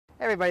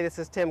Hey everybody, this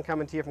is Tim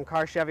coming to you from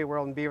Car Chevy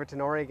World in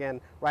Beaverton, Oregon,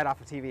 right off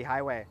the TV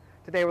highway.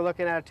 Today we're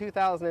looking at a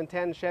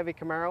 2010 Chevy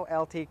Camaro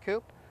LT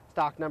Coupe,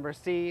 stock number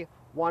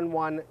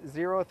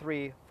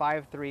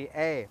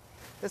C110353A.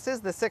 This is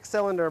the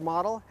 6-cylinder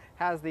model,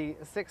 has the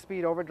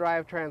 6-speed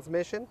overdrive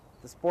transmission,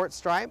 the sport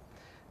stripe,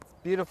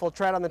 beautiful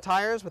tread on the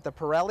tires with the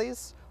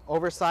Pirellis,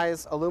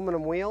 oversized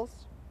aluminum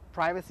wheels,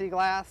 privacy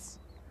glass,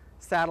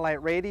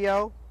 satellite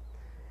radio.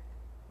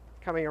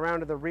 Coming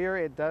around to the rear,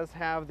 it does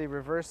have the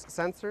reverse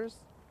sensors,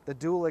 the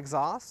dual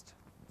exhaust.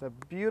 It's a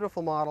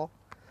beautiful model.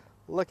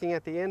 Looking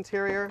at the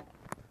interior,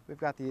 we've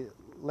got the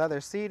leather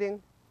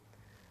seating,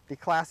 the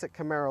classic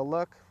Camaro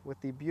look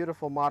with the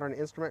beautiful modern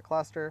instrument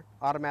cluster,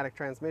 automatic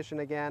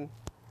transmission again.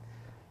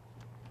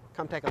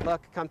 Come take a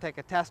look, come take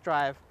a test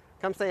drive,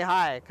 come say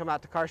hi, come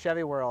out to Car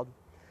Chevy World.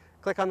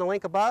 Click on the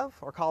link above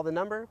or call the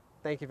number.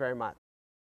 Thank you very much.